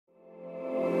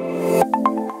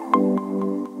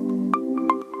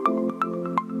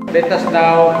let us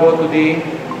now go to the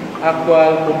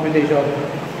actual computation.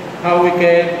 How we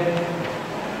can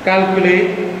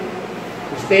calculate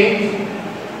the states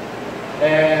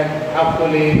and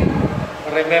actually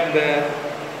remember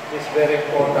this very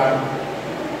important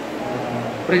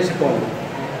principle.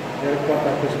 Very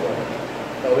important principle.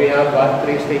 So we have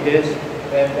 3 stages,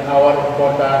 and our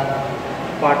important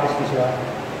part is this one.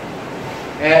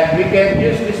 And we can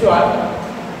use this one.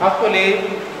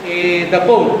 Actually, the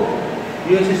code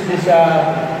uses this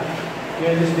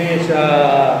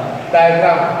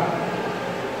diagram.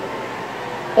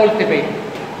 Ultimate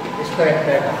strength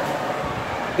diagram.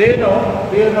 Do you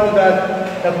know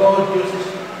that the code uses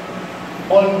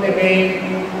ultimate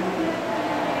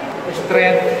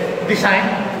strength design?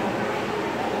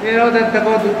 Do you know that the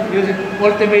code uses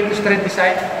ultimate strength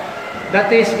design?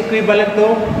 That is equivalent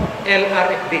to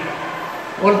LRFD.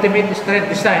 Ultimate strength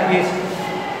design is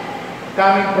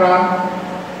coming from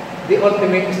the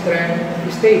ultimate strength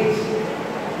stage.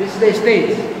 This is the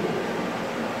stage.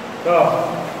 So,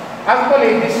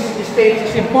 actually, this stage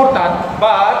is important,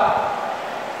 but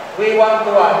we want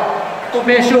to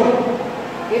measure.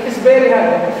 It is very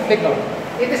hard. Take note.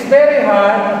 It is very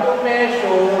hard to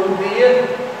measure the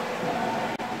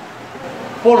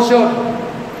portion.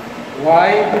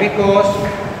 Why? Because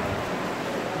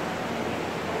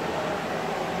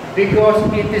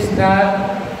it is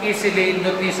not easily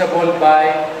noticeable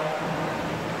by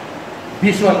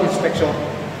visual inspection.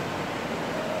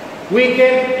 We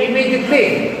can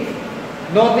immediately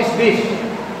notice this,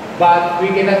 but we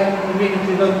cannot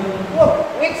immediately know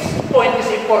which point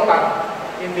is important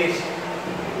in this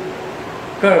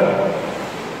curve.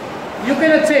 You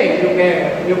cannot say,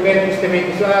 you can estimate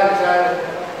this one,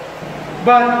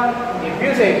 but if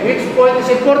you say which point is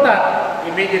important,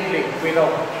 immediately we know.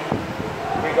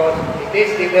 Because it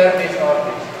is either this or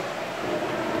this.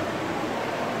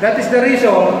 That is the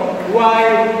reason why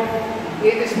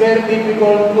it is very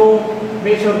difficult to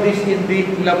measure this in the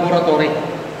laboratory.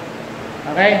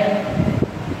 Okay?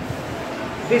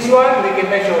 This one we can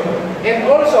measure. And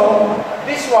also,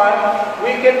 this one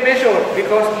we can measure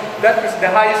because that is the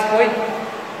highest point.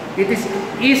 It is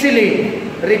easily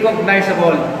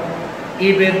recognizable,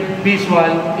 even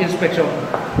visual inspection.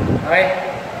 Okay?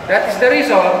 That is the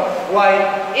reason why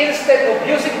instead of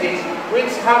using this,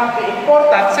 which have the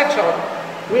important section,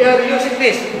 we are using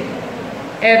this.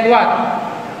 And what?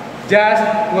 Just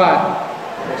what?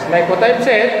 Just like what I've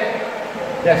said,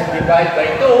 just divide by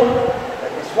 2,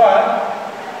 that is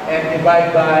 1, and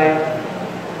divide by,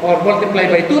 or multiply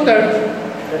by 2 terms,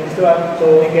 that is 1,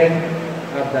 so we can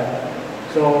have that.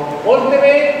 So,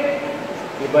 ultimate,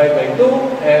 divide by 2,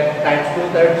 and times 2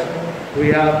 terms,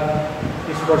 we have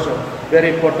this portion.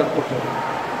 Very important portion.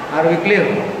 Are we clear?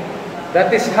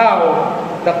 That is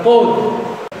how the code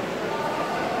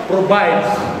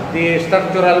provides the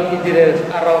structural engineers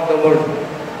around the world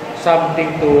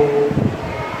something to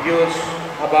use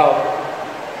about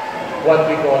what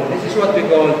we call, this is what we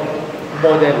call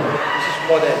model. This is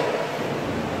model.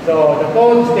 So the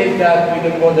code states that we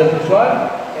can model this one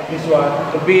and this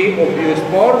one to be of use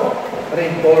for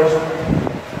reinforced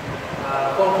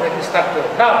concrete structure.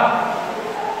 Now,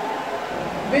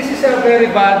 this is a very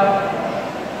bad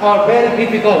or very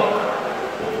difficult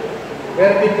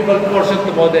portion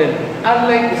to model.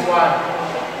 Unlike this one,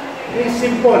 it is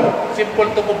simple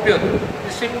to compute. It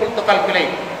is simple to calculate.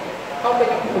 How can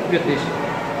you compute this?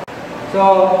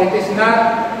 So it is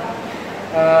not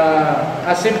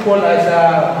as simple as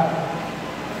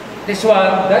this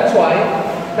one. That's why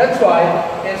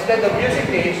instead of using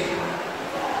this,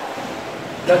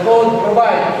 the code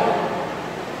provides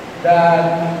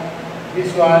that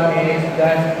this one is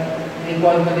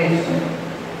equal to this.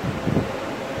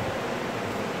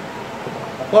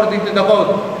 According to the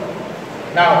code.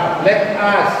 Now, let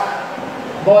us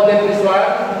model this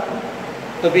one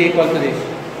to be equal to this.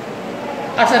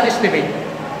 As an estimate.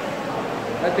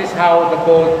 That is how the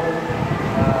code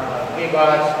gives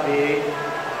us the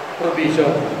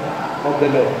provision of the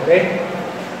law. Okay?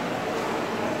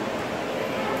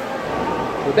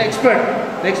 So the expert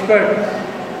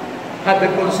had the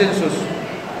consensus.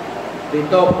 They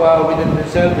talk within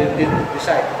themselves and did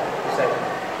decide.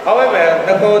 However,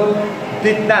 the code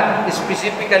did not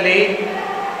specifically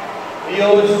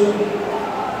use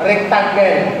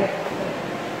rectangle.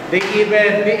 They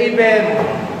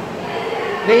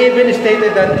even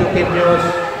stated that you can use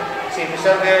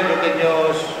semicircle, you can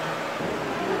use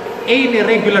any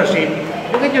regular shape,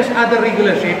 you can use other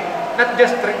regular shape, not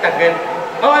just rectangle.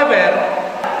 However,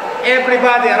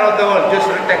 everybody around the world just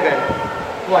rectangle.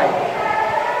 Why?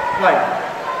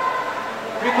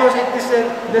 Because it is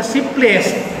the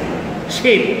simplest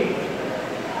shape.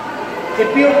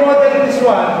 if you model this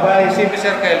one by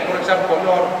semicircle, for example,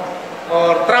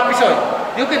 or trapezoid,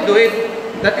 you can do it.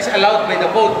 That is allowed by the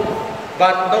code,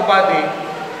 but nobody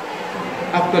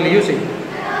actually use it.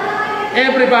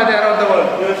 Everybody around the world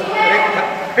use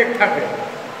rectangle.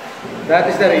 That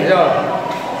is the reason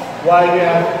why we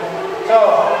have. So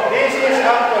this is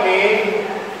actually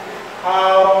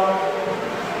how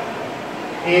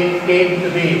it came to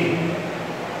be.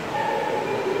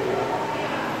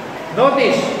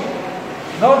 Notice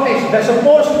the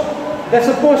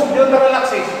supposed neutral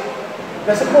axis.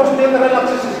 The supposed neutral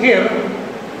axis is here,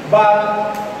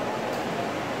 but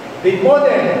the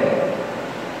model,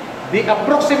 the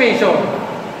approximation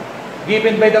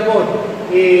given by the code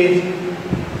is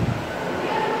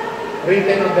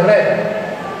written on the red,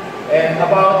 and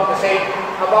about the same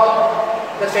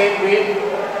with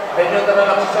the neutral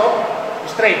axis of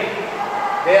straight.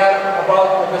 They are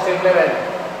about on the same level.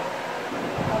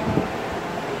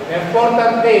 The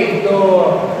important thing to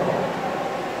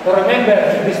remember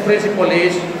this principle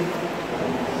is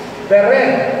the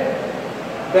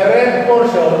red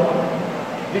portion,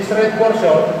 this red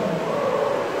portion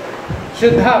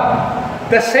should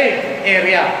have the same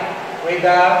area with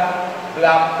the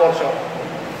black portion.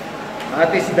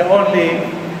 That is the only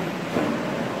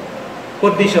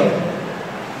condition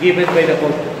given by the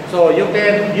code. So you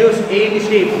can use any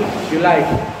shape you like.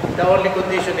 The only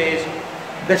condition is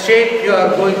the shape you are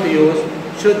going to use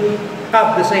should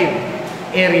have the same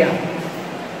area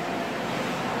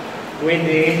with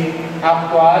the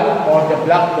actual or the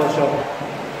black portion.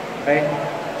 Okay?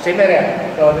 Same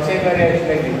area. So the same area is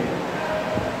like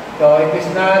this. So it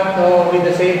is not with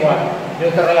the same one.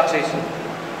 Neutral axis.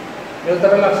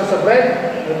 Neutral axis of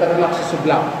red, neutral axis of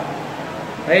black.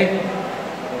 Okay?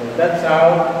 So that's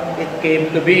how it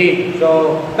came to be.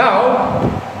 So now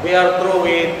we are through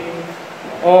with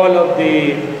all of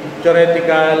the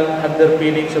theoretical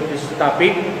underpinnings of this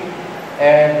topic,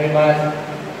 and we must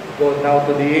go now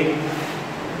to the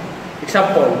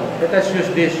example. Let us use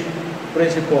this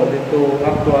principle into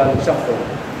actual example.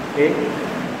 Okay?